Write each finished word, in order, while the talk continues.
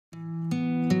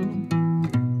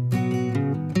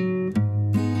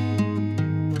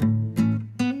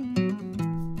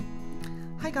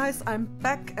guys, I'm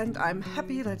back and I'm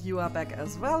happy that you are back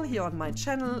as well here on my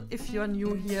channel. If you're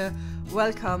new here,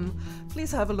 welcome. Please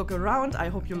have a look around. I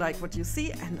hope you like what you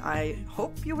see and I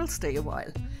hope you will stay a while.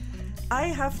 I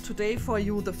have today for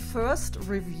you the first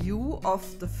review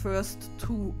of the first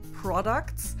two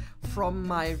products from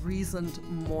my recent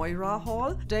Moyra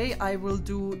haul. Today I will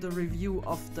do the review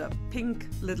of the pink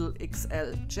little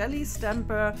XL jelly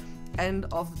stamper and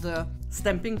of the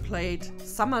stamping plate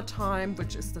Summertime,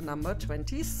 which is the number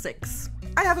 26.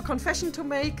 I have a confession to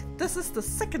make. This is the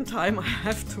second time I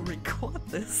have to record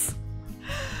this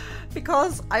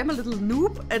because I'm a little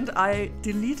noob and I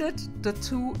deleted the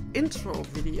two intro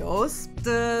videos.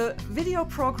 The video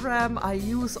program I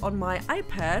use on my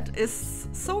iPad is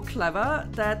so clever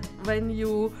that when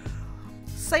you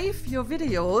save your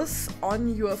videos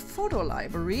on your photo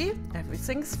library,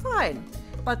 everything's fine.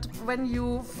 But when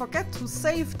you forget to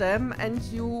save them and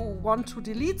you want to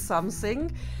delete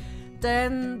something,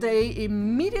 then they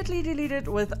immediately delete it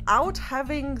without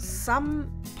having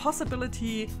some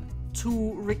possibility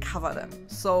to recover them.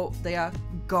 So they are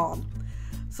gone.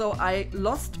 So I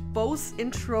lost both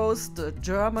intros, the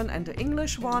German and the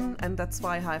English one, and that's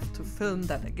why I have to film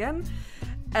that again.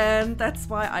 And that's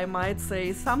why I might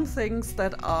say some things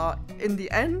that are in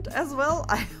the end as well.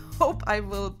 I hope I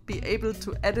will be able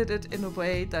to edit it in a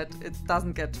way that it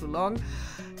doesn't get too long,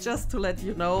 just to let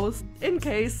you know, in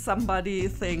case somebody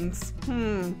thinks,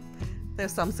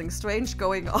 there's something strange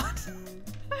going on.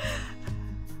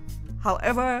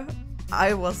 However,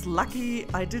 I was lucky,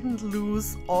 I didn't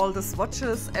lose all the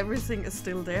swatches, everything is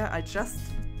still there. I just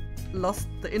lost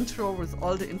the intro with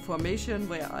all the information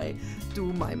where I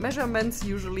do my measurements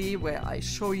usually, where I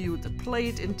show you the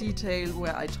plate in detail,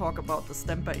 where I talk about the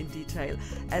stamper in detail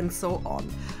and so on.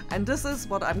 And this is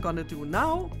what I'm gonna do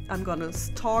now. I'm gonna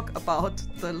talk about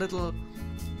the little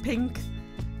pink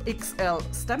XL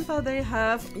stamper they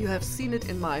have. You have seen it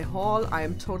in my haul. I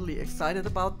am totally excited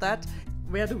about that.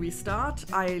 Where do we start?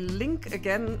 I link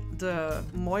again the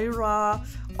Moyra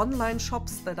online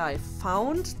shops that I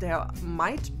found. There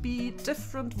might be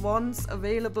different ones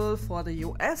available for the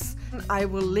US. I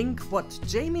will link what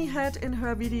Jamie had in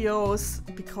her videos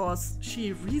because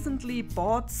she recently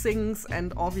bought things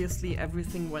and obviously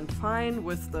everything went fine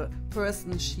with the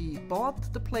person she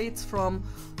bought the plates from.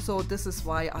 So this is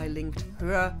why I linked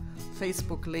her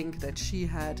Facebook link that she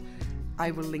had.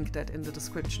 I will link that in the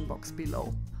description box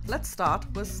below. Let's start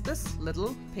with this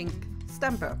little pink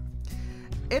stamper.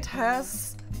 It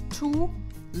has two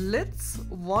lids,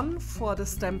 one for the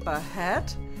stamper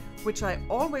head, which I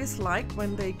always like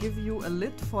when they give you a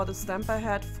lid for the stamper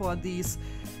head for these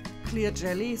clear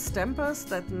jelly stampers,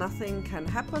 that nothing can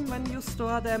happen when you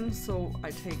store them, so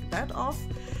I take that off.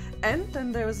 And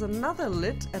then there is another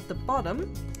lid at the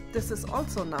bottom. This is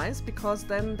also nice because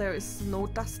then there is no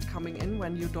dust coming in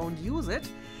when you don't use it.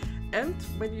 And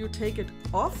when you take it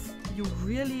off, you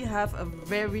really have a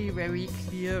very, very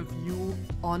clear view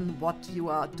on what you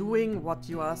are doing, what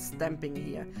you are stamping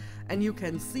here. And you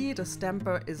can see the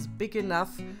stamper is big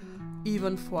enough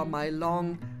even for my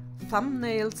long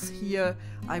thumbnails here.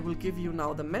 I will give you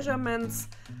now the measurements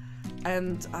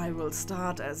and I will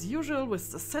start as usual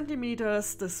with the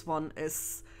centimeters. This one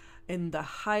is in the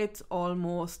height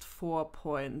almost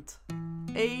 4.8,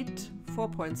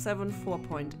 4.7,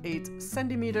 4.8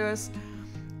 centimeters.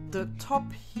 The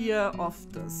top here of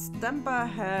the stamper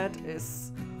head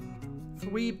is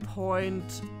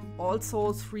 3.7,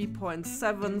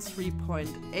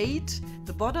 3.8.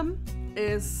 The bottom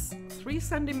is 3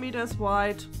 centimeters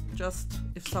wide, just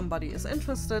if somebody is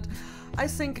interested. I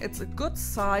think it's a good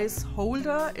size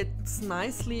holder. It's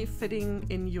nicely fitting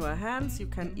in your hands. You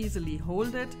can easily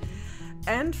hold it.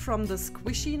 And from the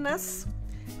squishiness,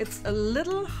 it's a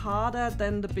little harder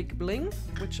than the Big Bling,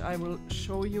 which I will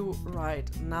show you right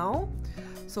now.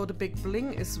 So the Big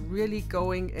Bling is really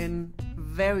going in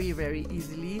very, very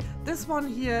easily. This one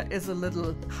here is a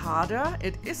little harder.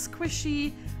 It is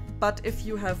squishy, but if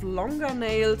you have longer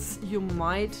nails, you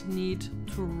might need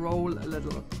to roll a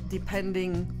little,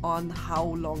 depending on how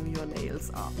long your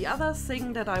nails are. The other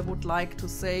thing that I would like to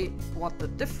say, what the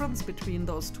difference between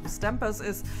those two stampers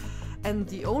is, and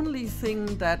the only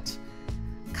thing that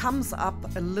comes up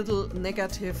a little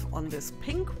negative on this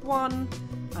pink one,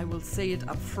 I will say it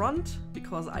up front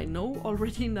because I know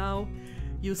already now.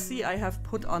 You see I have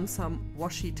put on some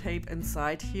washi tape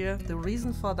inside here. The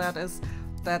reason for that is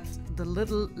that the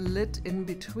little lid in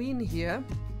between here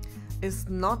is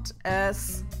not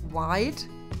as wide,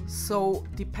 so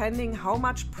depending how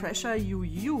much pressure you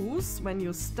use when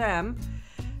you stamp,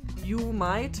 you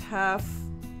might have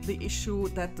the issue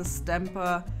that the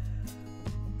stamper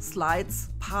slides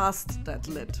past that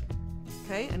lid.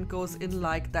 okay, and goes in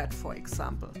like that, for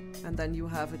example, and then you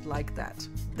have it like that.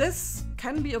 This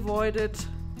can be avoided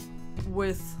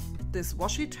with this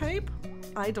washi tape.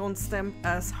 I don't stamp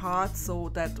as hard, so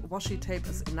that washi tape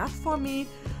is enough for me,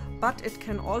 but it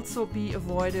can also be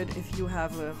avoided if you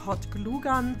have a hot glue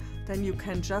gun. Then you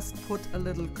can just put a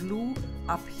little glue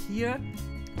up here,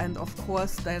 and of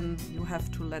course then you have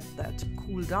to let that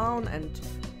cool down and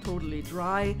totally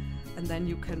dry, and then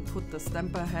you can put the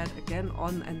stamper head again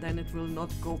on, and then it will not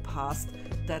go past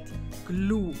that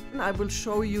glue. And I will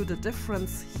show you the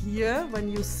difference here. When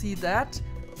you see that,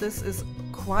 this is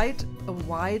quite a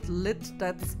wide lid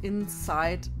that's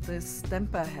inside this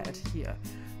stamper head here,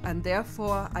 and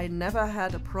therefore I never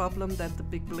had a problem that the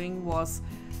big bling was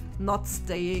not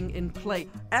staying in place.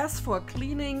 As for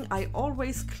cleaning, I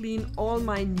always clean all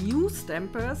my new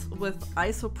stampers with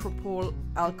isopropyl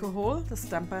alcohol, the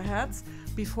stamper heads,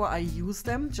 before I use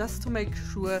them, just to make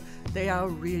sure they are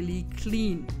really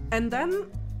clean. And then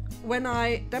when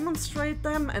I demonstrate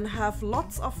them and have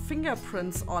lots of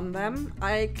fingerprints on them,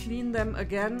 I clean them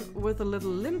again with a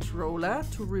little lint roller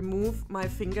to remove my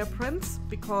fingerprints,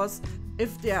 because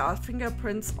if there are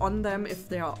fingerprints on them, if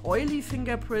there are oily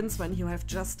fingerprints, when you have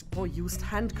just used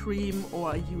hand cream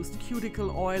or used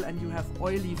cuticle oil and you have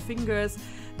oily fingers,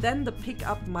 then the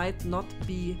pickup might not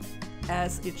be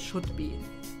as it should be.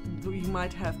 You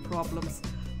might have problems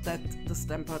that the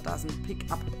stamper doesn't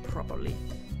pick up properly.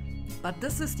 But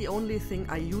this is the only thing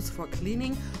I use for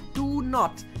cleaning. Do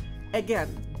not, again,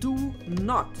 do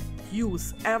not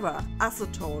use ever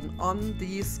acetone on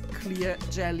these clear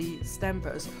jelly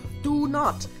stampers. Do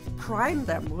not prime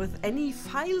them with any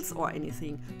files or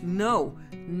anything. No,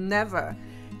 never.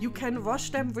 You can wash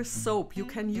them with soap, you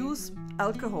can use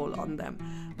alcohol on them,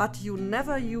 but you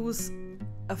never use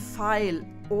a file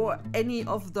or any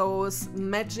of those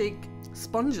magic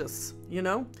sponges, you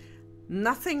know?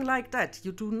 Nothing like that.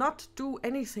 You do not do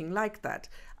anything like that.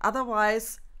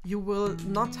 Otherwise, you will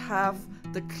not have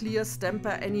the clear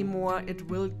stamper anymore. It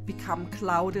will become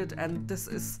clouded, and this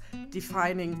is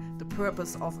defining the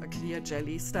purpose of a clear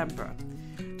jelly stamper.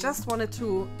 Just wanted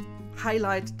to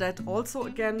highlight that also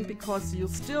again, because you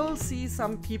still see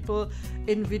some people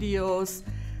in videos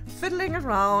fiddling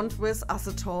around with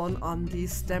acetone on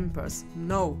these stampers.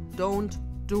 No, don't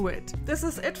do it. This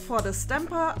is it for the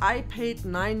stamper. I paid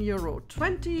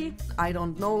 €9.20. I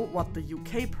don't know what the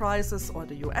UK prices or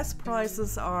the US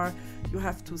prices are. You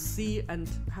have to see and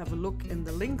have a look in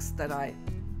the links that I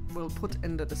will put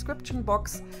in the description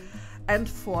box. And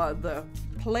for the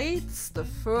plates, the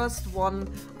first one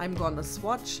I'm gonna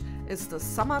swatch is the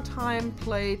Summertime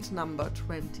plate number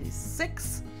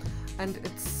 26. And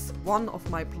it's one of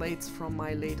my plates from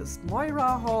my latest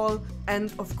Moyra haul.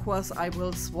 And of course I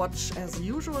will swatch as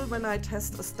usual when I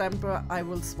test a stamper. I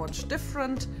will swatch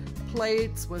different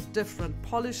plates with different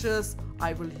polishes.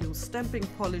 I will use stamping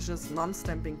polishes,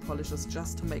 non-stamping polishes,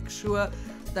 just to make sure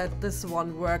that this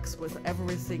one works with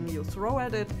everything you throw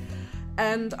at it.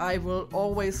 And I will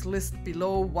always list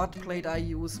below what plate I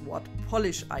use, what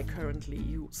polish I currently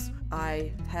use.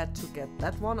 I had to get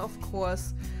that one, of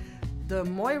course. The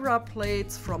Moyra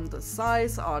plates from the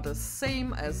size are the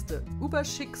same as the Uber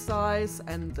Chic size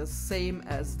and the same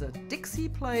as the Dixie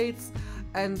plates,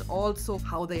 and also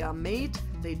how they are made.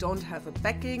 They don't have a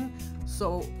backing,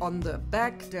 so on the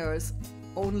back there is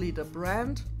only the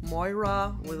brand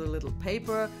Moyra with a little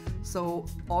paper. So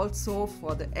also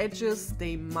for the edges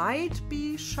they might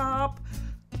be sharp,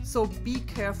 so be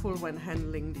careful when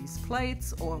handling these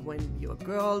plates, or when you're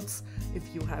girls, if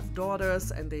you have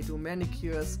daughters and they do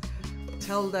manicures,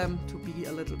 tell them to be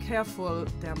a little careful,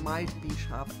 there might be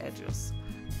sharp edges.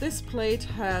 This plate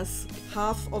has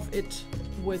half of it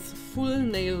with full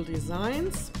nail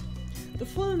designs. The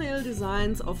full nail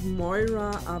designs of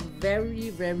Moyra are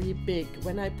very, very big.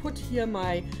 When I put here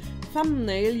my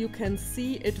thumbnail, you can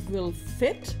see it will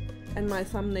fit, and my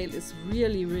thumbnail is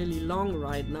really, really long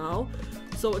right now.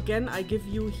 So again, I give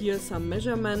you here some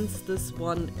measurements. This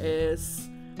one is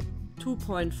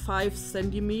 2.5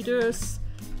 centimeters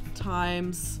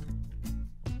times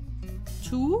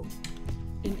 2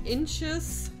 in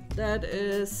inches. That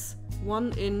is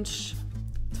 1 inch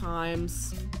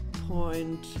times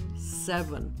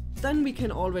 0.7. Then we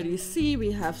can already see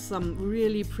we have some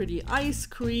really pretty ice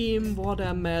cream,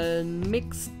 watermelon,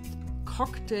 mixed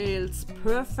cocktails,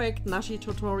 perfect. Nashi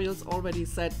Tutorials already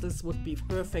said this would be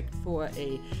perfect for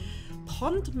a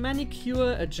pond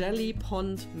manicure, a jelly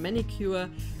pond manicure,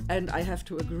 and I have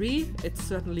to agree, it's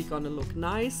certainly gonna look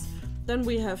nice. Then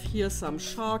we have here some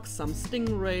sharks, some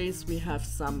stingrays, we have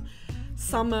some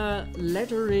summer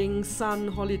lettering, sun,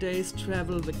 holidays,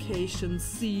 travel, vacations,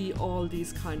 sea, all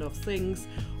these kind of things.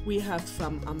 We have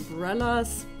some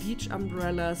umbrellas, beach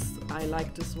umbrellas. I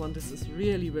like this one. This is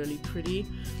really, really pretty.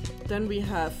 Then we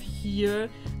have here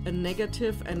a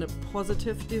negative and a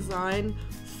positive design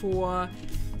for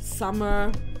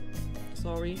summer,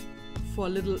 for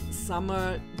little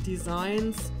summer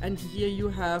designs. And here you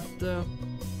have the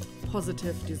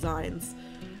positive designs,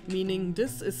 meaning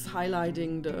this is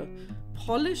highlighting the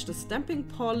polish, the stamping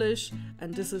polish,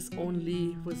 and this is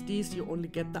only, with these you only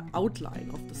get the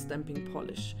outline of the stamping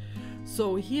polish.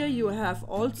 So here you have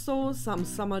also some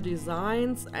summer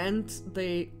designs, and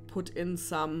they put in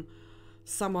some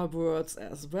summer words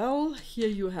as well. Here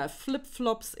you have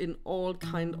flip-flops in all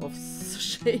kind of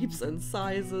shapes and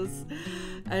sizes,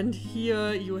 and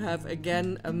here you have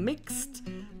again a mixed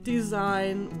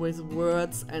design with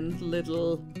words and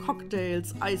little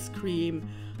cocktails, ice cream,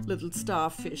 little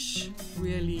starfish.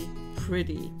 Really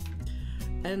pretty.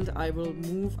 And I will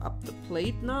move up the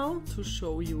plate now to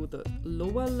show you the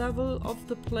lower level of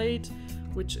the plate,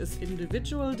 which is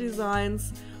individual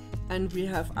designs. And we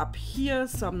have up here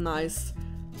some nice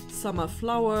summer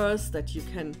flowers that you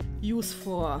can use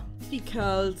for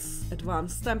decals,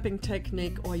 advanced stamping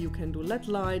technique, or you can do LED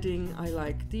lighting. I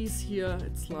like these here.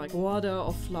 It's like border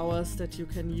of flowers that you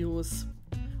can use.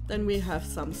 Then we have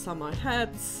some summer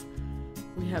hats.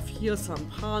 We have here some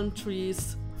palm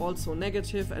trees, also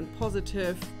negative and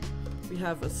positive. We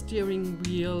have a steering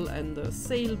wheel and a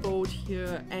sailboat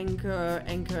here, anchor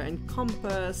and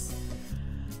compass.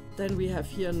 Then we have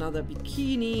here another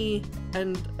bikini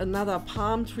and another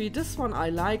palm tree. This one I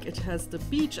like. It has the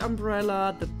beach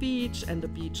umbrella, the beach and the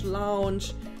beach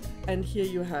lounge. And here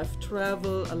you have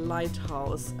travel, a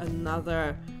lighthouse,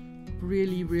 another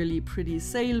really, really pretty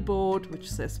sailboat, which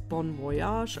says Bon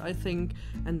Voyage, I think.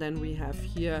 And then we have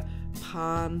here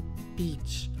Palm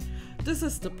Beach. This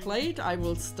is the plate. I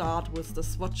will start with the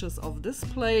swatches of this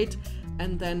plate,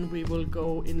 and then we will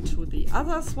go into the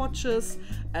other swatches.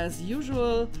 As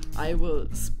usual, I will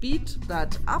speed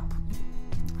that up.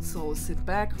 So sit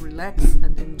back, relax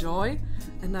and enjoy,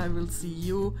 and I will see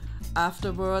you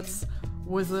afterwards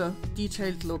with a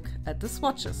detailed look at the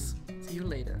swatches. See you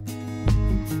later.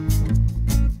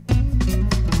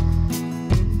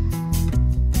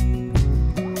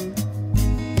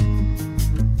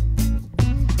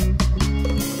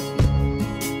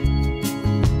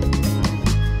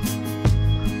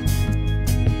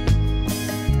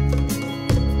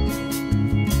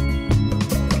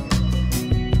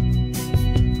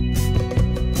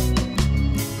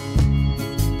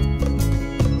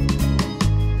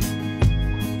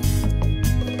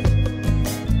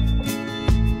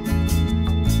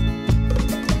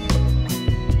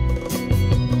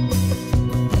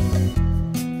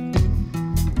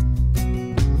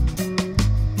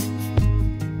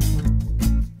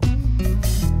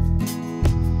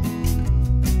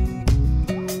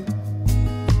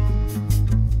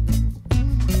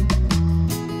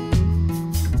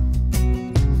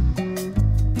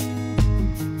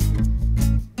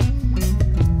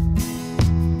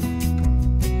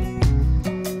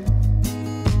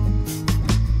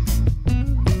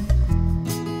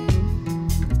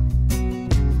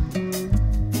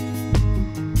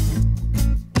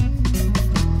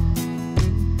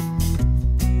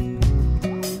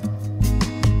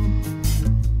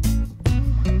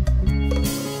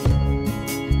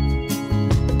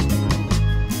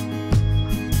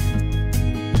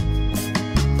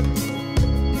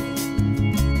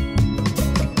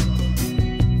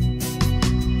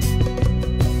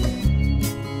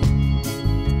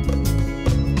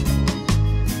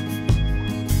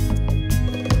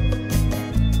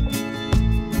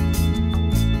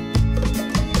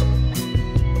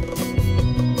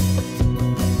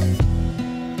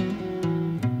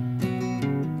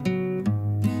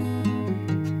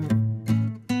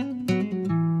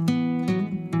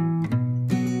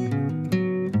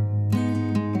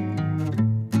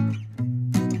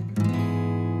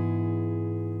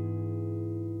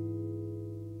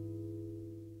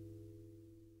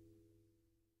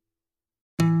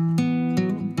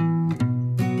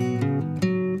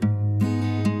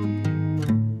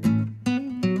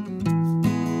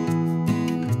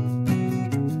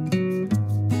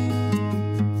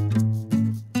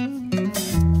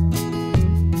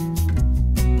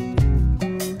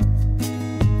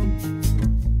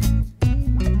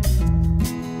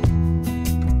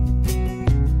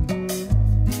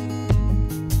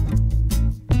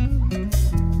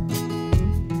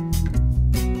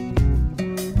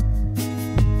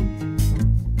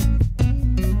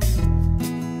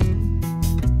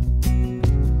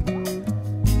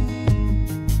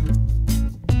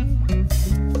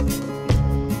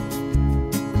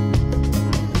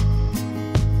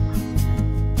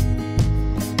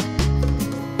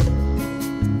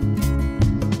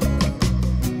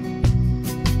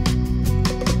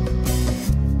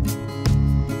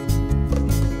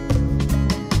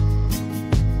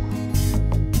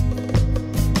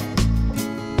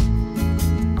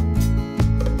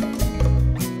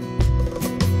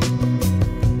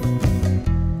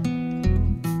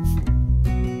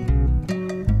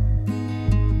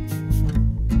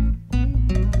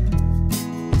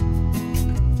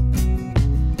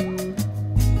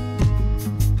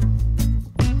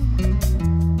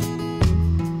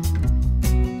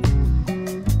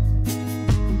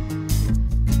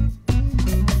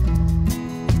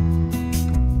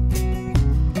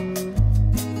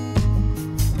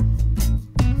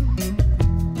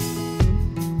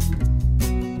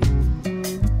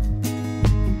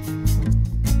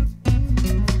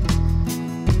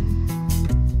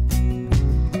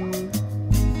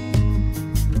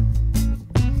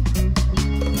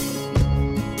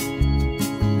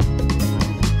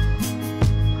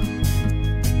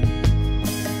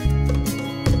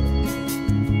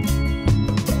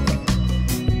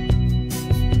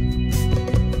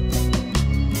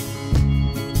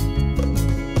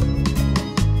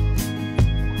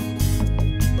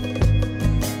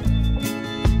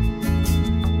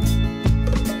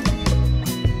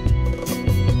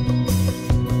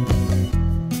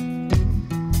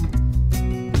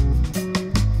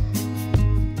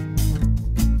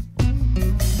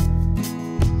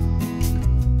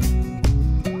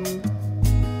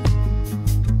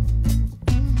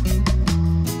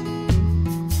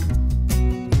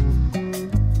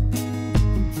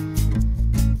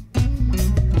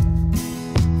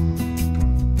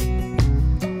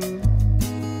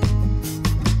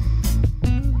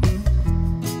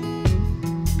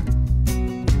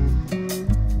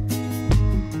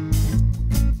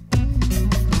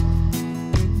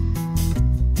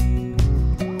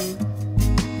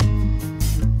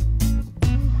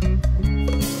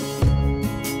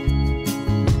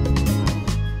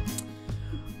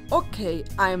 Okay,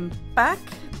 I'm back.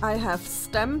 I have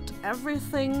stamped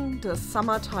everything. The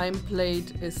summertime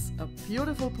plate is a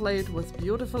beautiful plate with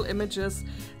beautiful images.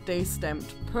 They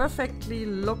stamped perfectly.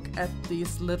 Look at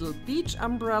these little beach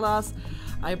umbrellas.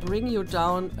 I bring you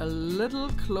down a little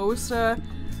closer.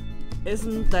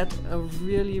 Isn't that a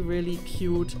really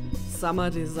cute summer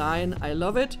design? I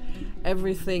love it.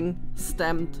 Everything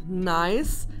stamped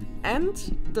nice. And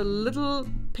the little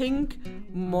pink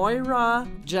Moyra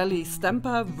jelly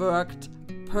stamper worked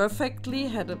perfectly,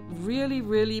 had a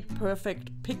really perfect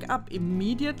pickup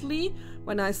immediately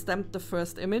when I stamped the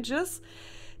first images.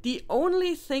 The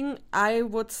only thing I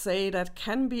would say that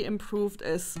can be improved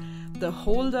is the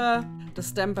holder. The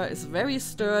stamper is very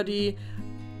sturdy.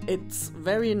 It's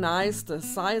very nice. The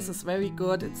size is very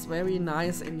good. It's very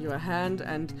nice in your hand,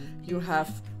 and you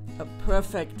have a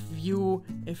perfect view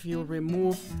if you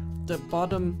remove the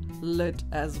bottom lid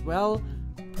as well.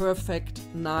 Perfect,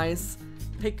 nice,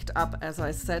 picked up, as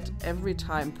I said, every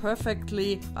time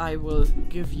perfectly. I will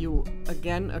give you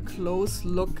again a close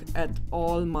look at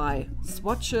all my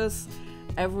swatches.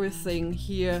 Everything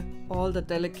here, all the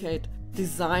delicate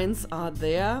designs are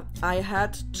there. I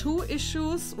had 2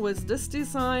 issues with this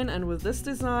design and with this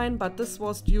design, but this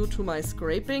was due to my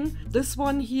scraping. This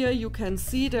one here, you can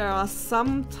see there are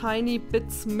some tiny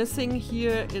bits missing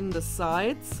here in the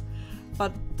sides,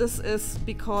 but this is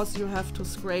because you have to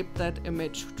scrape that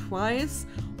image twice,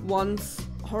 once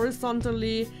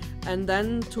horizontally and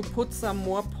then to put some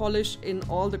more polish in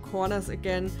all the corners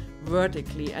again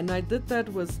vertically. And I did that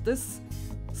with this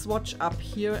swatch up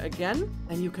here again,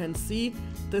 and you can see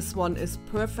this one is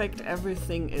perfect.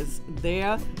 Everything is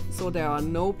there, so there are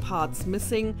no parts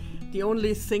missing. The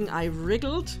only thing I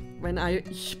wriggled when I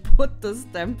put the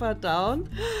stamper down,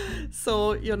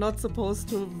 so you're not supposed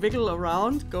to wiggle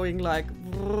around going like,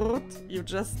 you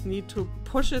just need to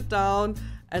push it down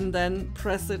and then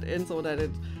press it in so that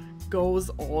it goes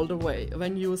all the way.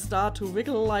 When you start to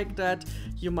wiggle like that,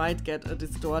 you might get a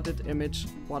distorted image,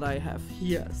 what I have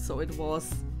here. So it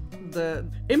was, the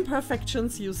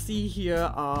imperfections you see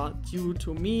here are due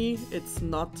to me, it's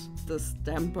not the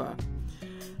stamper.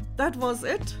 That was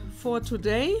it for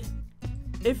today.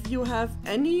 If you have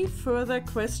any further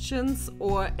questions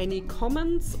or any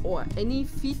comments or any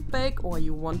feedback, or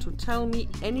you want to tell me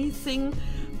anything,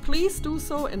 please do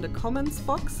so in the comments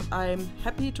box. I'm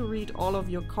happy to read all of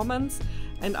your comments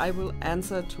and I will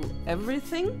answer to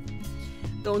everything.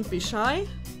 Don't be shy.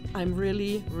 I'm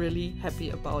really happy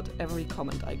about every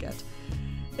comment I get.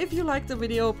 If you liked the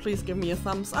video, please give me a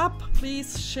thumbs up.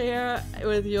 Please share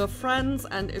with your friends,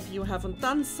 and if you haven't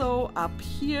done so, up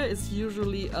here is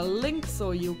usually a link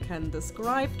so you can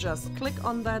subscribe. Just click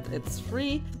on that, it's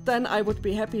free. Then I would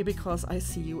be happy because I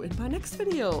see you in my next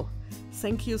video.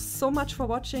 Thank you so much for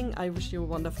watching. I wish you a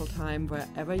wonderful time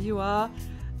wherever you are,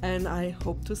 and I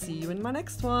hope to see you in my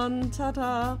next one.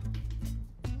 Ta-ta!